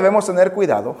y yo debemos tener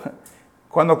cuidado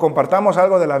cuando compartamos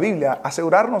algo de la Biblia,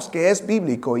 asegurarnos que es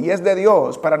bíblico y es de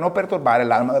Dios para no perturbar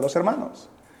el alma de los hermanos.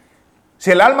 Si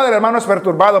el alma del hermano es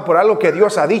perturbado por algo que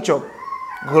Dios ha dicho,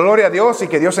 gloria a Dios y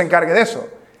que Dios se encargue de eso.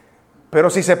 Pero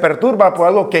si se perturba por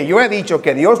algo que yo he dicho,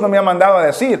 que Dios no me ha mandado a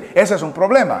decir, ese es un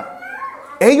problema.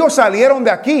 Ellos salieron de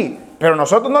aquí, pero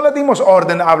nosotros no les dimos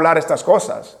orden a hablar estas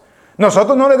cosas.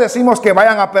 Nosotros no les decimos que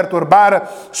vayan a perturbar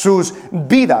sus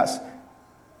vidas.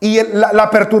 Y la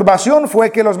perturbación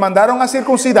fue que los mandaron a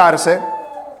circuncidarse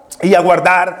y a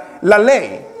guardar la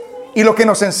ley. Y lo que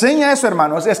nos enseña eso,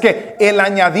 hermanos, es que el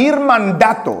añadir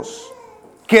mandatos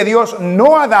que Dios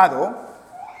no ha dado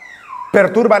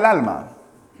perturba el alma,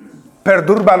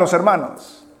 perturba a los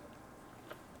hermanos,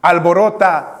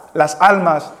 alborota las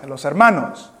almas de los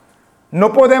hermanos.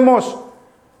 No podemos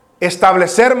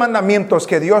establecer mandamientos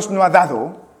que Dios no ha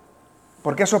dado,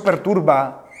 porque eso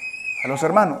perturba a los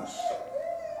hermanos.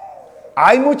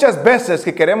 Hay muchas veces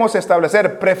que queremos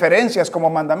establecer preferencias como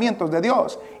mandamientos de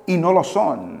Dios y no lo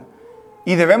son.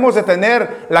 Y debemos de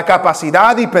tener la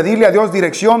capacidad y pedirle a Dios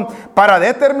dirección para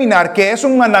determinar que es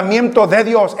un mandamiento de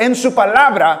Dios en su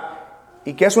palabra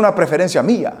y que es una preferencia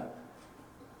mía.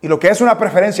 Y lo que es una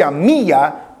preferencia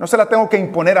mía no se la tengo que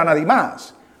imponer a nadie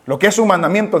más. Lo que es un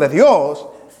mandamiento de Dios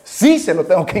sí se lo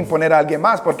tengo que imponer a alguien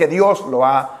más porque Dios lo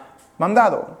ha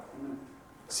mandado.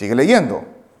 Sigue leyendo.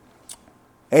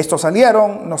 Estos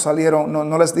salieron,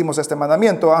 no les dimos este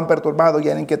mandamiento, han perturbado y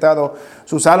han inquietado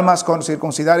sus almas con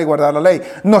circuncidar y guardar la ley.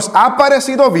 Nos ha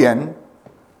parecido bien,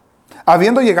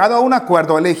 habiendo llegado a un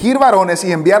acuerdo, elegir varones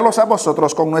y enviarlos a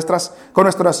vosotros con nuestros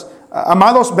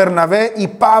amados Bernabé y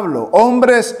Pablo,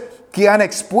 hombres que han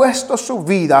expuesto su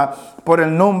vida por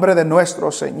el nombre de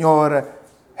nuestro Señor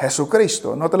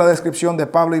Jesucristo. Note la descripción de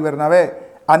Pablo y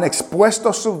Bernabé. Han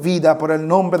expuesto su vida por el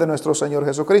nombre de nuestro Señor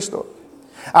Jesucristo.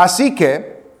 Así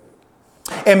que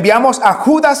enviamos a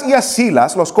Judas y a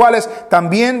Silas, los cuales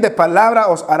también de palabra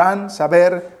os harán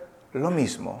saber lo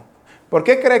mismo. ¿Por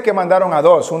qué cree que mandaron a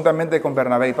dos juntamente con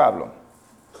Bernabé y Pablo?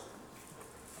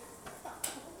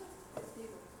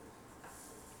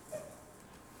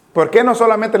 ¿Por qué no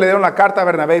solamente le dieron la carta a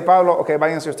Bernabé y Pablo? Ok,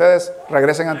 váyanse ustedes,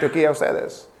 regresen a Antioquía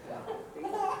ustedes.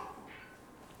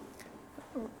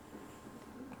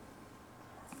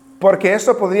 Porque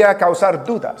esto podría causar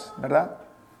dudas, ¿verdad?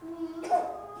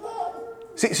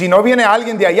 Si no viene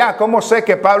alguien de allá, ¿cómo sé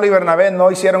que Pablo y Bernabé no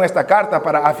hicieron esta carta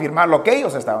para afirmar lo que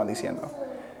ellos estaban diciendo?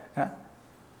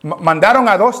 Mandaron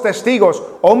a dos testigos,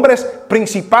 hombres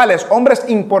principales, hombres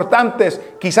importantes,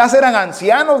 quizás eran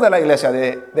ancianos de la iglesia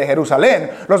de Jerusalén.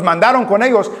 Los mandaron con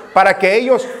ellos para que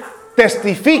ellos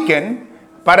testifiquen,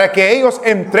 para que ellos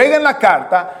entreguen la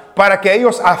carta, para que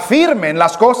ellos afirmen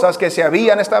las cosas que se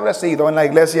habían establecido en la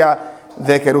iglesia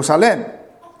de Jerusalén.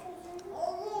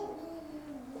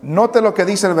 Note lo que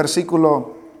dice el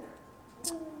versículo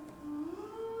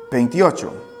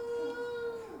 28.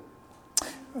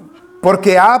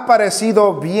 Porque ha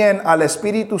parecido bien al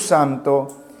Espíritu Santo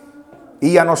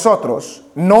y a nosotros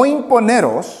no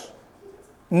imponeros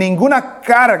ninguna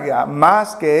carga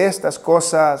más que estas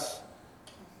cosas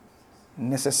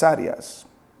necesarias.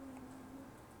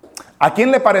 ¿A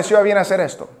quién le pareció bien hacer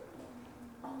esto?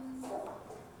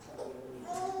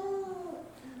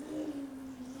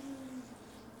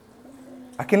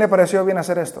 ¿A quién le pareció bien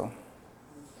hacer esto?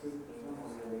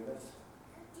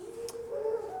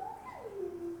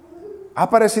 Ha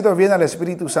parecido bien al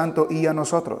Espíritu Santo y a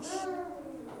nosotros.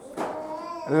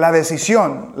 La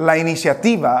decisión, la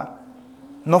iniciativa,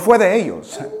 no fue de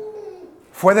ellos,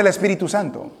 fue del Espíritu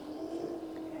Santo.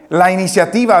 La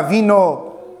iniciativa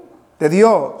vino de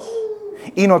Dios.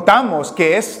 Y notamos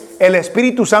que es el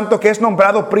Espíritu Santo que es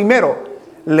nombrado primero.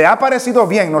 Le ha parecido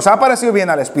bien, nos ha parecido bien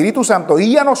al Espíritu Santo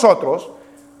y a nosotros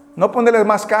no ponerles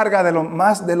más carga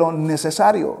de lo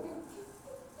necesario.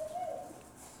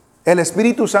 El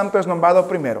Espíritu Santo es nombrado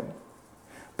primero,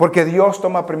 porque Dios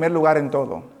toma primer lugar en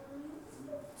todo,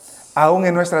 aún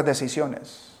en nuestras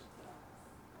decisiones,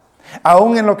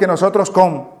 aún en lo que nosotros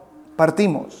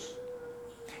compartimos.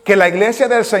 Que la iglesia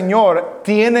del Señor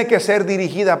tiene que ser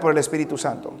dirigida por el Espíritu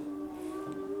Santo.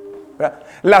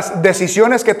 Las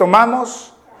decisiones que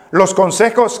tomamos, los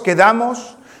consejos que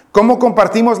damos, cómo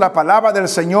compartimos la palabra del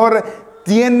Señor,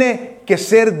 tiene que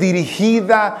ser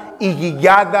dirigida y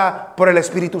guiada por el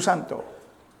Espíritu Santo.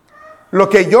 Lo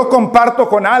que yo comparto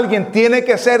con alguien tiene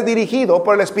que ser dirigido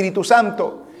por el Espíritu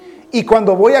Santo. Y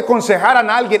cuando voy a aconsejar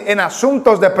a alguien en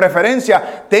asuntos de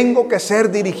preferencia, tengo que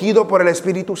ser dirigido por el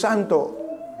Espíritu Santo.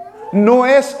 No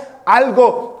es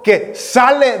algo que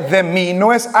sale de mí,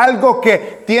 no es algo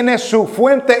que tiene su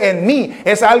fuente en mí,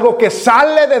 es algo que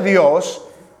sale de Dios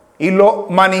y lo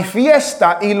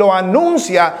manifiesta y lo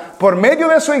anuncia por medio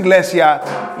de su iglesia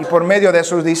y por medio de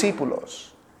sus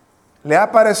discípulos. ¿Le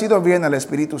ha parecido bien al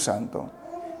Espíritu Santo?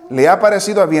 ¿Le ha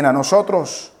parecido bien a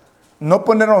nosotros no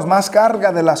ponernos más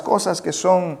carga de las cosas que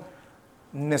son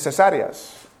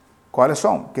necesarias? ¿Cuáles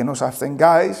son? Que nos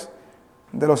abstengáis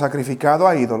de lo sacrificado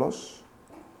a ídolos,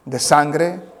 de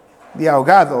sangre, de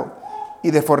ahogado y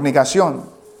de fornicación.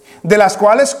 de las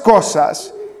cuales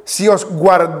cosas, si os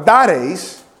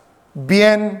guardareis,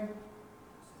 bien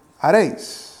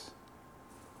haréis.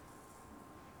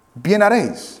 Bien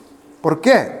haréis. ¿Por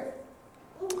qué?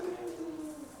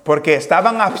 Porque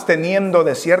estaban absteniendo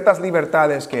de ciertas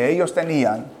libertades que ellos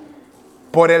tenían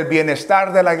por el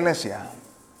bienestar de la iglesia.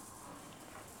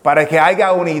 Para que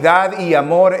haya unidad y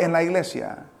amor en la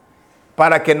iglesia.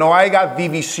 Para que no haya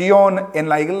división en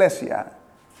la iglesia.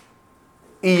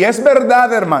 Y es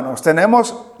verdad, hermanos,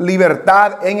 tenemos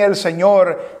libertad en el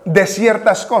Señor de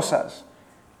ciertas cosas.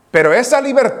 Pero esa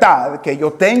libertad que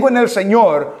yo tengo en el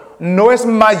Señor no es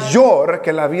mayor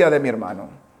que la vida de mi hermano.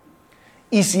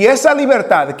 Y si esa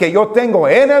libertad que yo tengo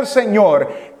en el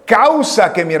Señor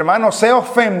causa que mi hermano se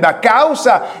ofenda,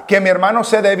 causa que mi hermano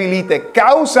se debilite,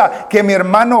 causa que mi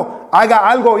hermano haga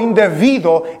algo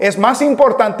indebido, es más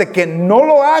importante que no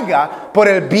lo haga por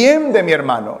el bien de mi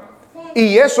hermano.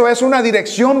 Y eso es una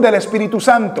dirección del Espíritu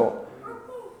Santo.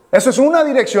 Eso es una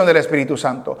dirección del Espíritu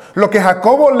Santo. Lo que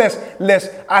Jacobo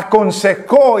les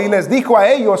aconsejó y les dijo a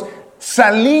ellos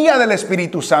salía del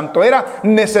Espíritu Santo. Era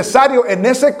necesario en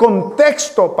ese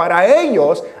contexto para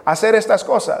ellos hacer estas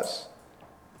cosas.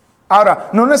 Ahora,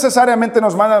 no necesariamente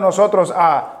nos manda a nosotros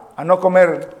a no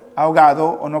comer ahogado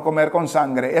o no comer con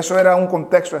sangre. Eso era un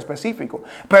contexto específico.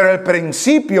 Pero el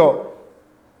principio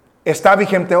está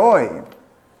vigente hoy.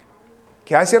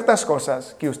 Que hay ciertas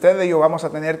cosas que usted y yo vamos a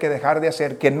tener que dejar de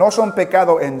hacer, que no son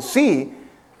pecado en sí,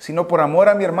 sino por amor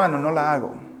a mi hermano, no la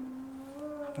hago.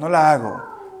 No la hago.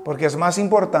 Porque es más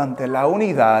importante la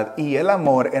unidad y el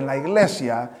amor en la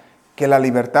iglesia que la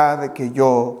libertad que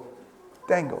yo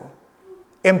tengo.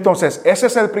 Entonces, ese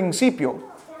es el principio.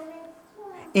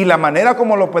 Y la manera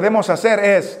como lo podemos hacer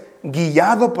es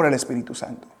guiado por el Espíritu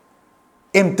Santo.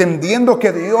 Entendiendo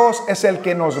que Dios es el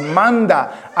que nos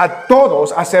manda a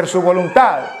todos a hacer su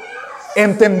voluntad.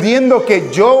 Entendiendo que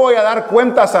yo voy a dar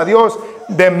cuentas a Dios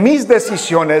de mis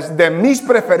decisiones, de mis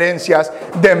preferencias,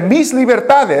 de mis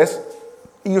libertades.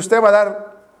 Y usted va a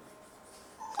dar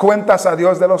cuentas a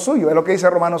Dios de lo suyo. Es lo que dice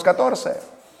Romanos 14.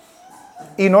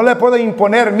 Y no le puedo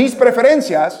imponer mis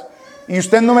preferencias. Y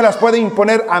usted no me las puede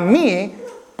imponer a mí.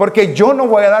 Porque yo no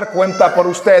voy a dar cuenta por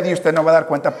usted y usted no va a dar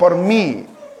cuenta por mí.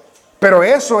 Pero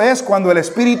eso es cuando el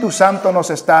Espíritu Santo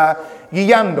nos está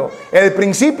guiando. El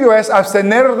principio es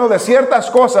abstenernos de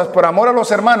ciertas cosas por amor a los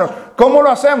hermanos. ¿Cómo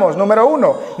lo hacemos? Número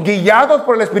 1, guiados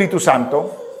por el Espíritu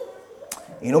Santo.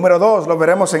 Y número 2, lo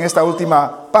veremos en esta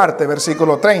última parte,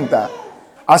 versículo 30.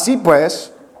 Así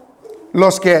pues,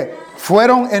 los que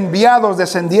fueron enviados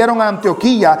descendieron a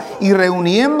Antioquía y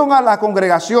reuniendo a la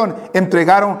congregación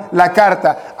entregaron la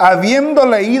carta. Habiendo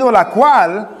leído la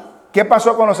cual, ¿qué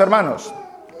pasó con los hermanos?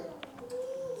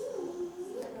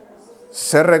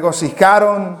 Se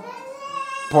regocijaron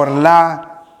por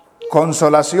la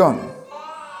consolación.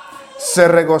 Se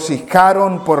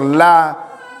regocijaron por la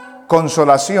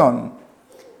consolación.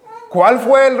 ¿Cuál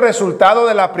fue el resultado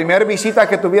de la primera visita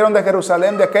que tuvieron de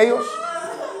Jerusalén de aquellos?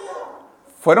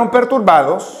 Fueron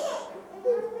perturbados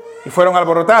y fueron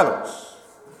alborotados.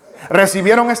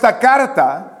 Recibieron esta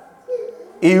carta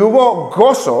y hubo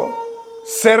gozo,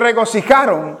 se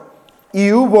regocijaron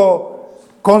y hubo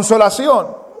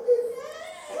consolación.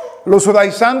 Los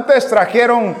judaizantes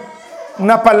trajeron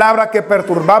una palabra que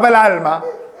perturbaba el alma.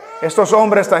 Estos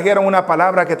hombres trajeron una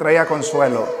palabra que traía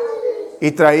consuelo y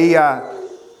traía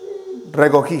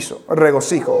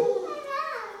regocijo.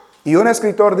 Y un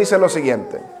escritor dice lo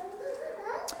siguiente: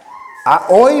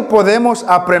 hoy podemos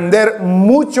aprender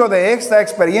mucho de esta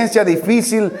experiencia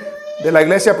difícil de la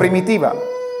iglesia primitiva.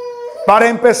 Para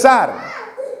empezar,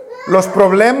 los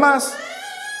problemas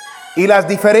y las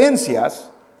diferencias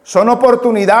son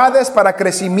oportunidades para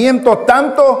crecimiento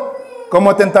tanto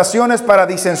como tentaciones para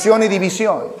disensión y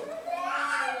división.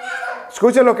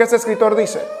 Escuchen lo que este escritor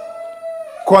dice.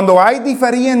 Cuando hay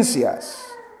diferencias,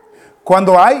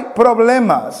 cuando hay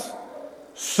problemas,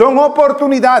 son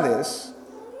oportunidades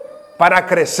para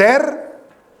crecer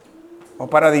o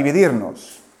para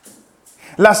dividirnos.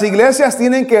 Las iglesias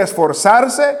tienen que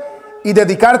esforzarse y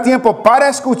dedicar tiempo para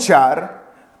escuchar,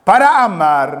 para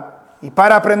amar y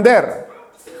para aprender.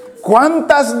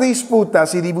 ¿Cuántas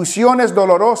disputas y divisiones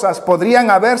dolorosas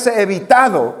podrían haberse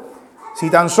evitado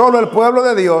si tan solo el pueblo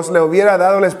de Dios le hubiera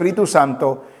dado al Espíritu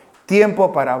Santo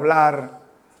tiempo para hablar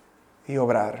y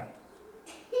obrar?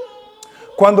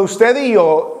 Cuando usted y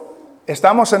yo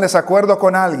estamos en desacuerdo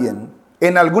con alguien,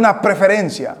 en alguna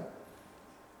preferencia,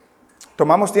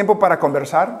 ¿tomamos tiempo para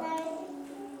conversar?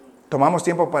 ¿Tomamos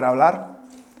tiempo para hablar?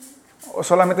 ¿O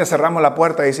solamente cerramos la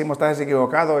puerta y decimos estás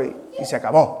equivocado y se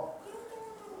acabó?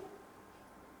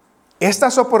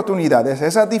 estas oportunidades,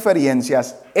 esas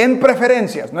diferencias en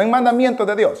preferencias, no en mandamientos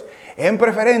de Dios, en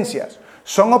preferencias,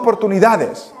 son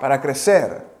oportunidades para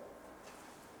crecer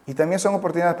y también son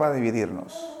oportunidades para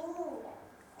dividirnos.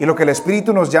 Y lo que el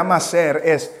Espíritu nos llama a hacer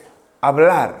es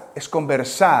hablar, es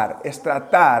conversar, es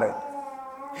tratar.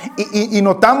 Y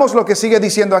notamos lo que sigue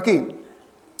diciendo aquí.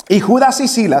 Y Judas y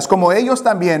Silas, como ellos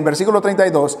también, versículo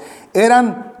 32,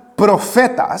 eran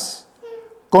profetas,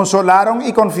 consolaron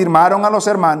y confirmaron a los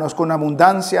hermanos con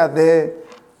abundancia de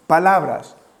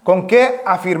palabras. ¿Con qué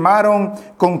afirmaron,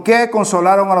 con qué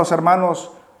consolaron a los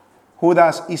hermanos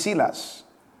Judas y Silas?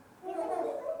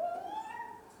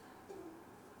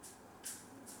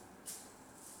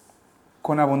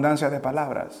 Con abundancia de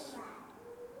palabras.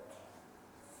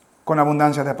 Con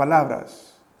abundancia de palabras.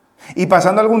 Y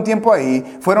pasando algún tiempo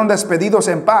ahí, fueron despedidos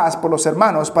en paz por los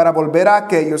hermanos para volver a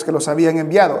aquellos que los habían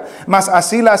enviado. Mas a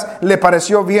Silas le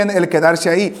pareció bien el quedarse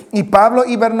ahí. Y Pablo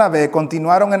y Bernabé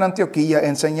continuaron en Antioquía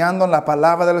enseñando la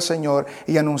palabra del Señor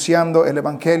y anunciando el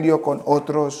evangelio con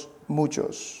otros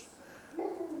muchos.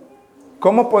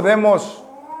 ¿Cómo podemos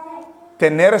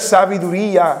tener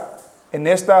sabiduría en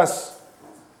estas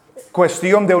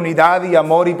cuestión de unidad y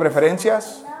amor y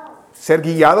preferencias? Ser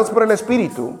guiados por el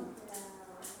Espíritu.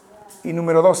 Y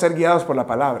número 2, ser guiados por la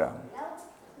palabra.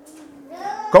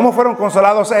 ¿Cómo fueron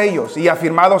consolados ellos y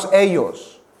afirmados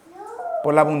ellos?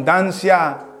 Por la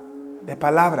abundancia de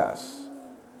palabras.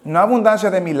 No abundancia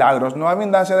de milagros, no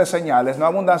abundancia de señales, no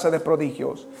abundancia de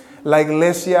prodigios. La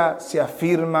iglesia se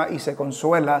afirma y se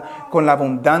consuela con la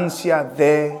abundancia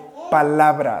de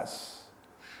palabras.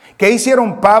 ¿Qué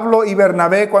hicieron Pablo y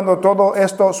Bernabé cuando todo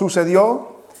esto sucedió?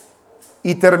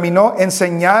 Y terminó,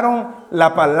 enseñaron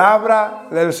la palabra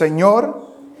del Señor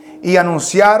y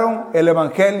anunciaron el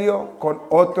evangelio con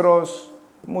otros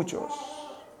muchos.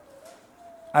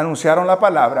 Anunciaron la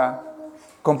palabra,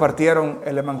 compartieron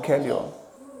el evangelio.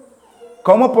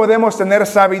 ¿Cómo podemos tener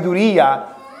sabiduría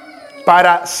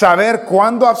para saber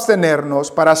cuándo abstenernos,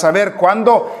 para saber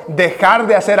cuándo dejar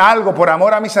de hacer algo por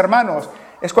amor a mis hermanos?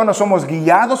 Es cuando somos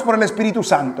guiados por el Espíritu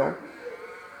Santo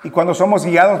y cuando somos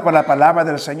guiados por la palabra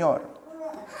del Señor.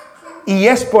 Y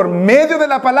es por medio de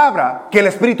la palabra que el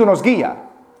Espíritu nos guía.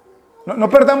 No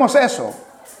perdamos eso.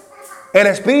 El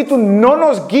Espíritu no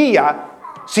nos guía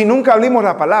si nunca abrimos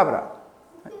la palabra.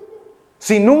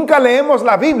 Si nunca leemos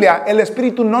la Biblia, el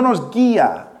Espíritu no nos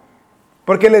guía.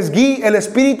 Porque el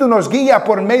Espíritu nos guía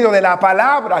por medio de la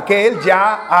palabra que Él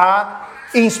ya ha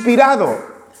inspirado.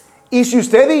 Y si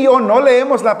usted y yo no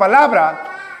leemos la palabra,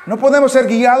 no podemos ser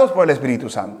guiados por el Espíritu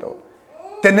Santo.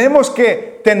 Tenemos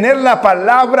que tener la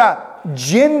palabra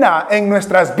llena en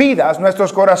nuestras vidas,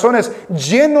 nuestros corazones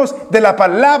llenos de la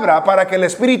palabra para que el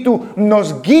Espíritu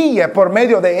nos guíe por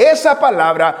medio de esa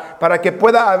palabra, para que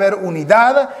pueda haber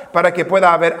unidad, para que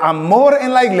pueda haber amor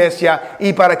en la iglesia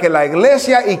y para que la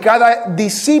iglesia y cada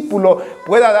discípulo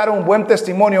pueda dar un buen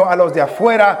testimonio a los de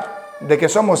afuera de que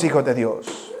somos hijos de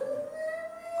Dios.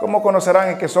 ¿Cómo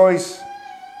conocerán que sois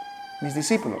mis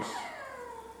discípulos?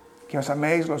 Que os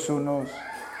améis los unos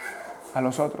a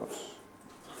los otros.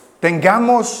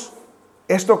 Tengamos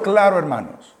esto claro,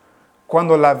 hermanos.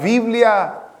 Cuando la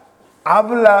Biblia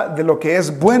habla de lo que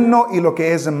es bueno y lo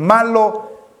que es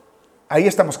malo, ahí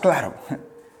estamos claros.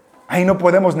 Ahí no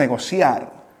podemos negociar.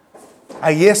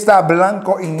 Ahí está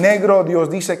blanco y negro. Dios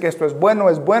dice que esto es bueno.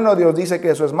 Dios dice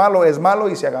que eso es malo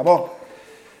y se acabó.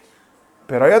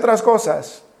 Pero hay otras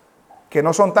cosas que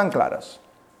no son tan claras.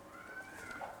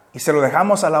 Y se lo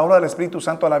dejamos a la obra del Espíritu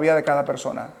Santo a la vida de cada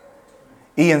persona.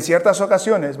 Y en ciertas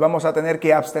ocasiones vamos a tener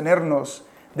que abstenernos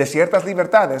de ciertas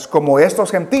libertades, como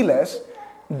estos gentiles,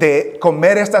 de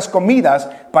comer estas comidas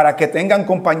para que tengan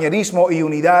compañerismo y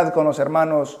unidad con los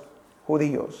hermanos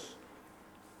judíos.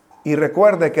 Y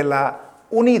recuerde que la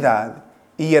unidad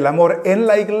y el amor en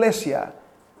la iglesia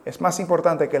es más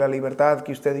importante que la libertad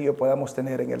que usted y yo podamos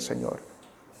tener en el Señor.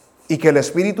 Y que el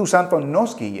Espíritu Santo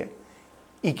nos guíe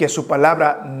y que su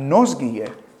palabra nos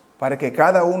guíe para que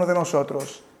cada uno de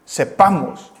nosotros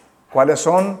sepamos cuáles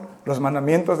son los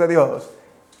mandamientos de Dios,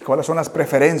 cuáles son las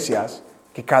preferencias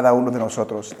que cada uno de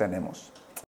nosotros tenemos.